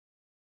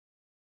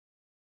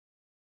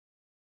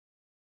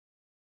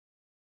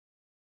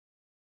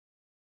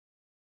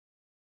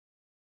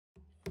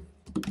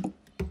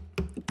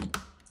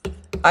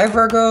Hi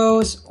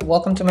Virgos!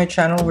 Welcome to my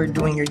channel. We're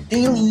doing your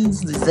dailies.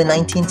 This is the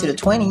 19th to the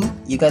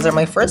 20th. You guys are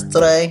my first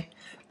today.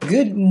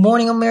 Good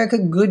morning, America.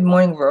 Good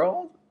morning,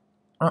 world.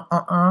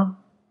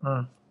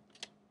 Mm.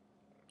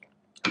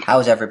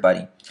 How's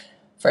everybody?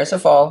 First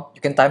of all,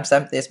 you can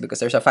timestamp this because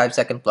there's a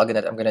 5-second plugin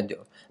that I'm gonna do.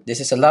 This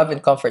is a love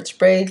and comfort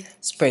spray.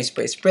 Spray,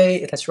 spray, spray.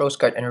 It has rose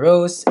card and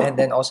rose. And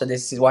then also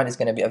this one is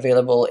gonna be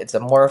available. It's a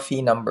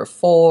Morphe number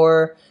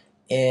 4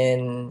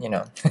 in,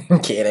 I'm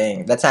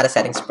kidding. That's not a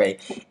setting spray.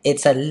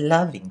 It's a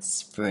loving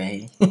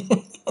spray.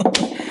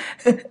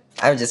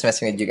 I'm just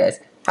messing with you guys.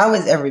 How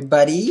is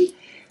everybody?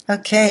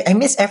 Okay, I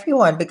miss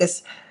everyone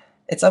because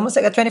it's almost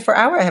like a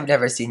 24-hour. I have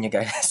never seen you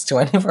guys.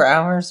 24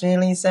 hours,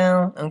 really,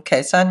 Sal?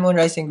 Okay, Sun, Moon,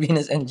 Rising,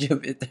 Venus, and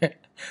Jupiter.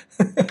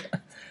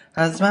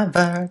 How's my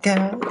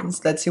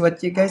Virgos? Let's see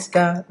what you guys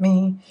got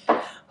me.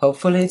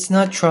 Hopefully it's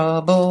not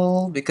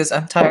trouble, because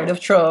I'm tired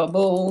of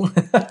trouble.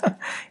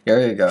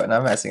 Here we go. Now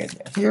I'm messing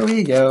with you. Here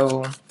we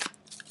go.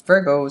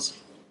 Virgos.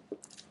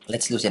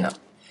 Let's loosen up.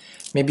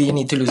 Maybe you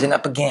need to loosen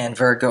up again,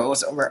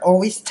 Virgos. We're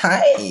always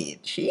tight.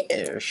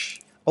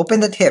 Sheesh. Open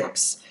that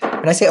hips.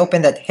 When I say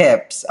open that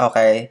hips,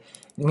 okay,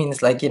 it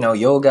means like,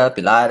 yoga,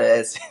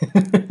 Pilates.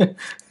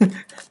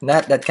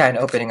 Not that kind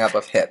of opening up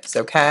of hips,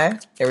 okay?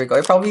 Here we go.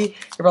 You're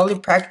probably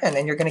pregnant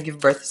and you're gonna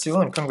give birth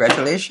soon.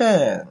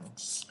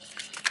 Congratulations.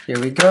 Here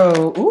we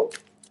go. Ooh.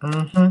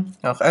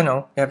 Okay,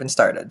 no, we haven't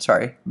started.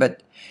 Sorry,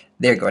 but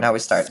there you go. Now we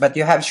start. But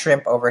you have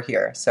shrimp over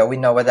here, so we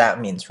know what that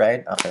means,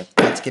 right? Okay,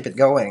 let's keep it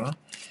going,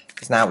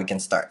 because now we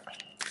can start.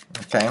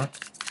 Okay.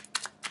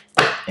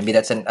 Maybe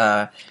that's an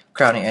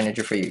crowning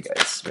energy for you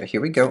guys. But here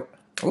we go.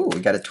 Ooh, we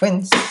got a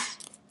twins.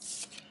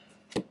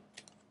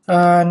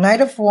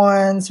 Knight of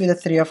Wands with a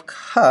 3 of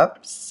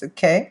Cups.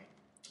 Okay.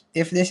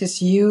 If this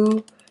is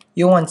you,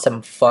 you want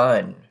some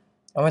fun.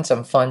 I want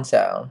some fun,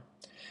 Sal.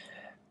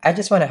 I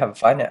just want to have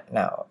fun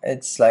now.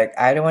 It's like,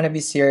 I don't want to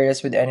be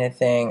serious with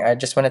anything. I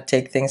just want to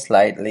take things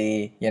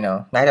lightly.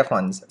 Knight of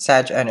Wands,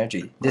 Sag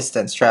energy,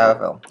 distance,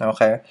 travel.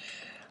 Okay.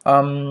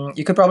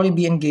 You could probably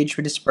be engaged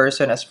with this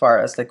person as far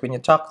as like when you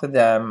talk to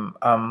them,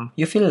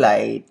 you feel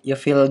light, you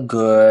feel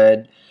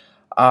good.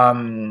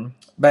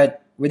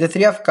 But with the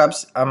 3 of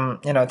Cups,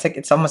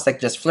 it's almost like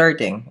just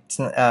flirting. It's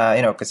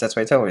because that's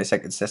what I told you. It's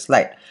like it's just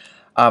light.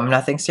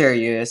 Nothing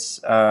serious.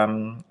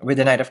 With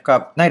the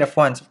Knight of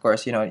Wands, of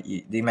course,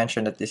 they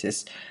mentioned that this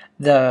is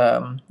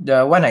the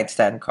one night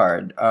stand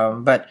card.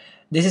 But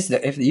this is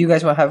if you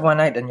guys will have one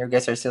night and you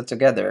guys are still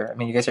together. I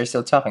mean, you guys are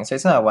still talking, so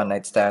it's not a one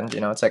night stand.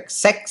 It's like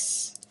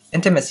sex,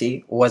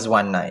 intimacy was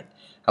one night.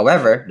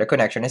 However, the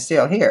connection is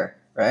still here,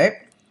 right?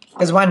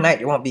 Because one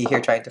night you won't be here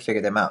trying to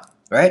figure them out,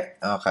 right?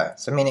 Okay,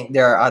 so meaning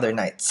there are other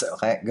nights.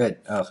 Okay, good.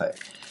 Okay,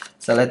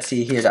 so let's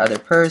see here the other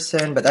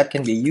person, but that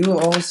can be you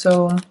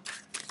also.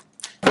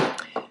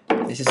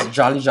 This is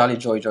jolly, jolly,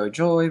 joy, joy,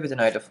 joy with the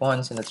Knight of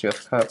Wands and the 3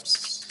 of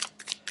Cups.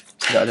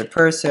 So the other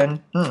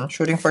person,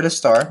 shooting for the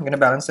star. I'm gonna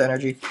balance the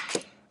energy.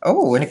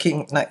 Oh, and a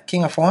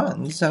King of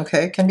Wands.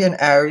 Okay, can be an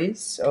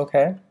Aries.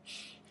 Okay,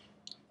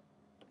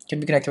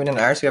 can be connected with an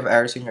Aries. You have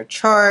Aries in your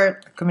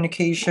chart.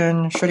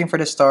 Communication, shooting for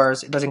the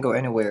stars. It doesn't go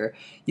anywhere.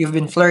 You've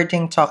been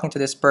flirting, talking to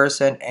this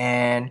person,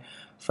 and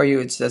for you,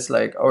 it's just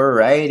like,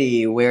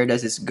 alrighty, where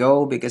does this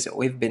go? Because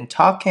we've been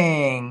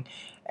talking,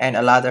 and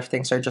a lot of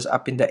things are just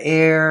up in the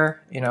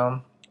air,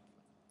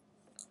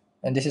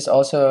 And this is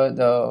also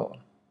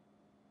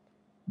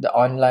the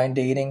online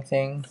dating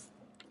thing.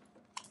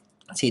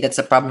 See, that's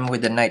the problem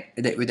with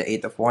the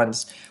 8 of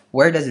Wands.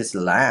 Where does this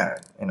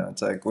land?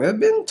 It's like we've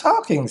been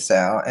talking,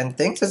 Sal, and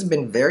things has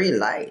been very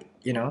light.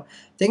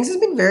 Things has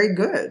been very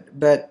good,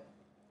 but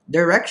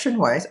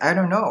direction-wise, I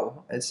don't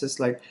know. It's just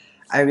like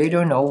I really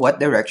don't know what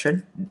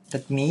direction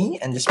that me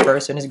and this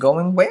person is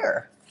going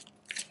where.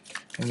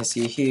 Let me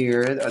see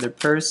here the other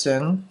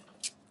person.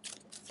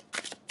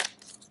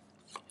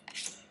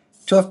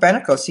 2 of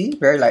Pentacles, see?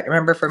 Very light.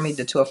 Remember, for me,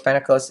 the 2 of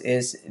Pentacles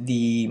is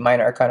the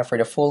minor arcana for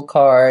the full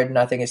card.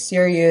 Nothing is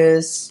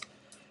serious.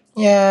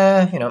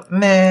 Yeah,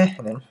 meh,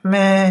 and then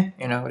meh,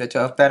 with the 2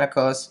 of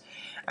Pentacles.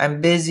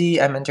 I'm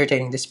busy, I'm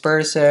entertaining this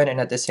person,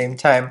 and at the same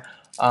time,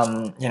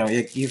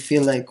 you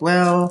feel like,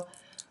 well,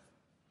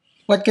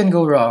 what can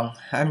go wrong?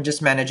 I'm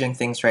just managing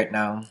things right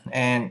now.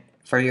 And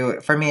for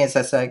me, it's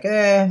just like,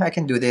 I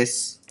can do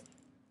this,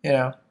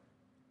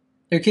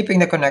 You're keeping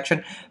the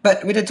connection.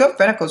 But with the 2 of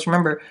Pentacles,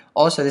 remember,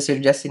 also this is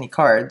your destiny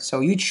card. So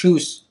you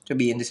choose to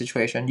be in this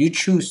situation. You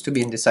choose to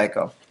be in this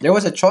cycle. There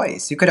was a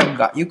choice. You could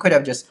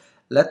have just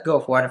let go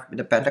of one of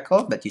the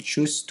pentacle, but you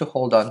choose to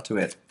hold on to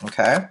it.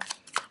 Okay?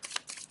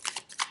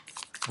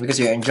 Because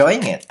you're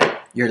enjoying it.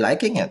 You're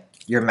liking it.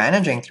 You're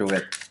managing through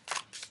it.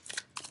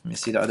 Let me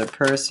see the other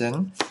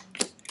person.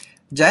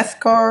 Death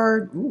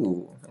card.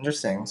 Ooh,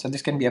 interesting. So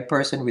this can be a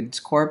person with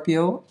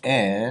Scorpio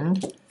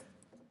and...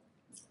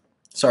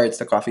 Sorry, it's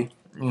the coffee.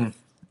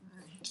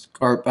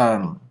 Or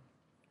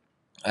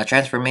a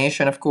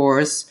transformation, of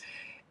course,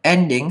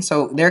 ending.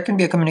 So there can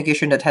be a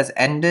communication that has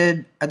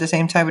ended at the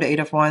same time with the 8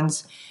 of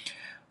Wands.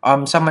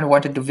 Someone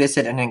wanted to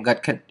visit and then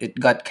it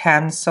got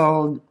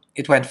canceled.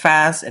 It went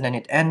fast and then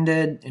it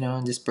ended.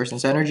 This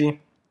person's energy.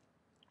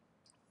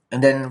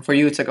 And then for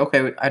you, it's like,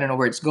 okay, I don't know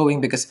where it's going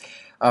because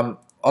all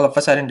of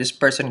a sudden this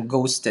person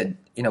ghosted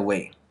in a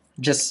way,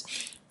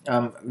 just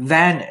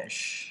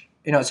vanish.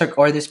 It's like,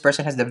 or this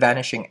person has the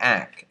vanishing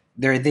act.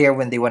 They're there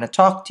when they want to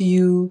talk to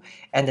you,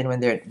 and then when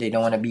they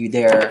don't want to be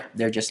there,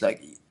 they're just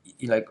like,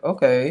 you're like,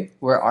 okay,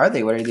 where are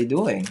they? What are they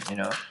doing?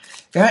 You're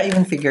not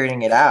even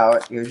figuring it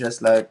out. You're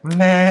just like,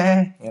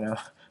 meh.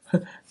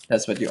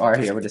 That's what you are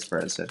here with this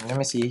person. Let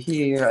me see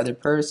here, other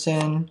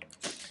person.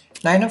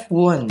 Nine of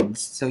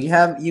Wands. So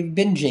you've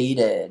been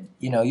jaded.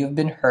 You've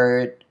been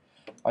hurt,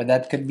 or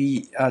that could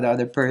be the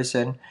other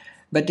person.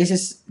 But this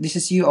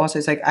is you also.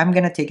 It's like, I'm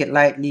gonna take it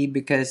lightly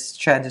because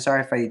chances are,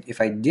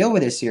 if I deal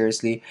with it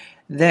seriously,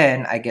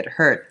 then I get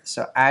hurt.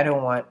 So I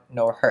don't want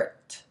no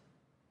hurt.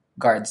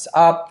 Guards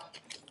up.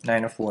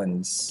 Nine of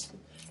Wands.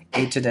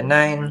 8 to the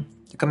 9.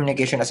 The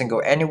communication doesn't go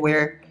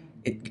anywhere.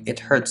 It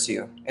hurts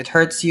you. It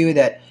hurts you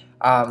that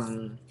how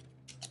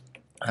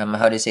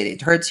do you say it?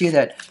 It hurts you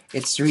that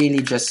it's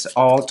really just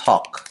all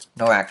talk,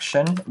 no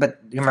action. But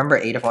remember,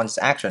 8 of Wands is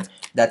action.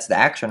 That's the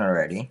action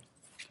already.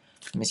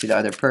 Let me see the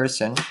other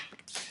person.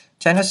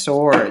 10 of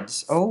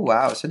Swords. Oh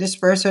wow. So this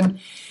person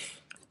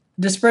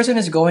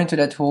is going to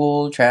that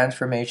whole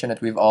transformation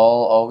that we've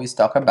all always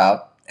talk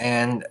about,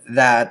 and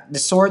that the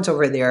swords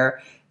over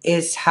there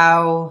is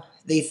how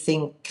they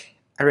think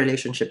a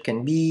relationship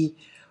can be,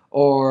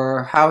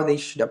 or how they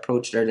should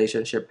approach the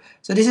relationship.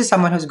 So this is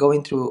someone who's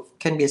going through,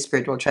 can be a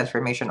spiritual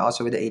transformation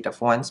also with the 8 of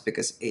Wands,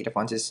 because 8 of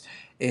Wands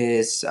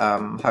is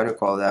how to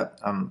call that,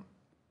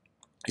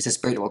 it's a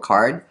spiritual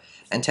card.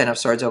 And 10 of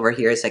Swords over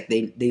here is like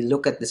they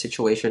look at the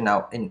situation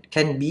now and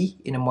can be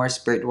in a more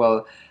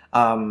spiritual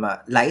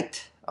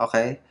light.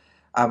 Okay.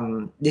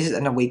 This is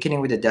an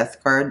awakening with the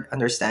Death card,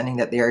 understanding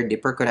that there are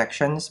deeper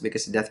connections,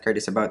 because the Death card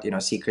is about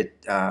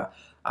secret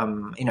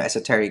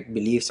esoteric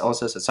beliefs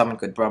also. So someone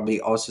could probably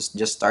also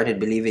just started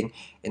believing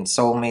in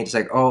soulmate. It's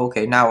like, oh,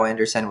 okay, now I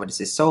understand what is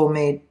this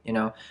soulmate.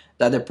 The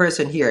other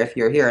person here, if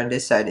you're here on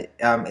this side,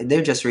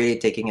 they're just really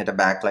taking it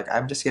aback. Like,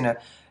 I'm just gonna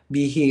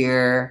be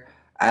here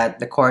at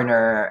the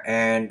corner,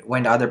 and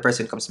when the other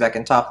person comes back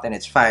and talk, then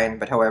it's fine.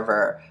 But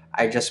however,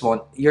 I just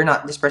won't. You're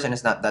not. This person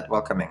is not that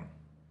welcoming.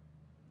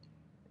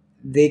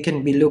 They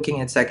can be looking.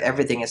 It's like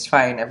everything is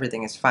fine,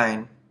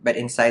 but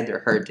inside they're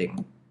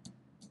hurting.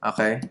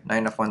 Okay,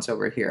 9 of Wands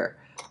over here.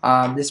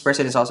 This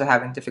person is also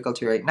having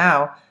difficulty right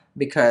now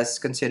because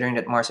considering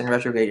that Mars in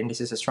retrograde and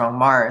this is a strong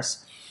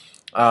Mars,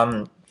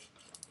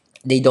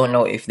 they don't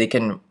know if they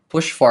can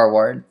push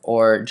forward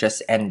or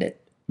just end it,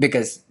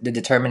 because the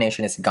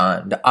determination is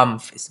gone, the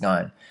umph is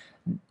gone.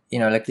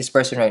 Like this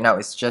person right now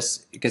is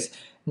just because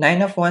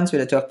 9 of Wands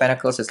with the 2 of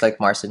Pentacles is like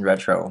Mars in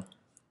retro.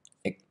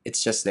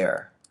 It's just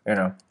there.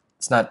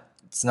 It's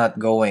not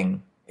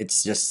going.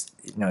 It's just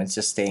it's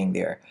just staying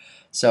there.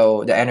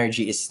 So the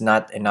energy is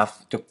not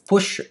enough to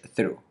push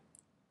through,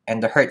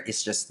 and the hurt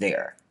is just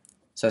there.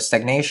 So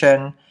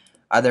stagnation.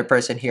 Other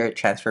person here,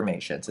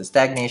 transformation. So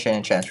stagnation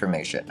and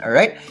transformation. All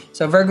right.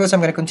 So Virgos, I'm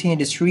going to continue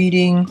this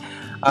reading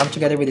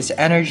together with these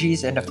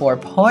energies and the 4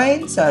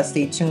 points.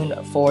 Stay tuned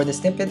for the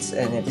snippets,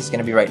 and it is going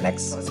to be right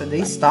next. So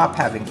they stop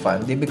having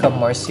fun. They become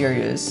more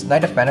serious.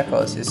 Knight of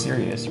Pentacles is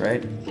serious,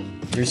 right?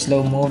 They're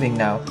slow moving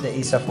now. The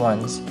Ace of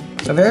Wands.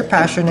 So very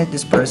passionate,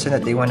 this person,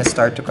 that they want to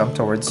start to come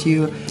towards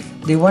you.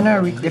 They want to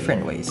reach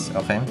different ways,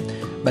 okay?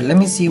 But let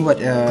me see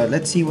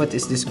let's see what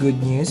is this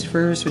good news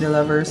first with the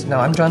Lovers.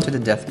 Now I'm drawn to the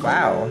Death.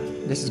 Wow,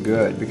 this is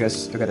good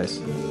because look at this.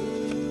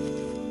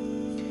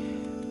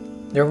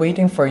 They're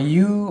waiting for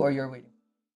you, or you're waiting.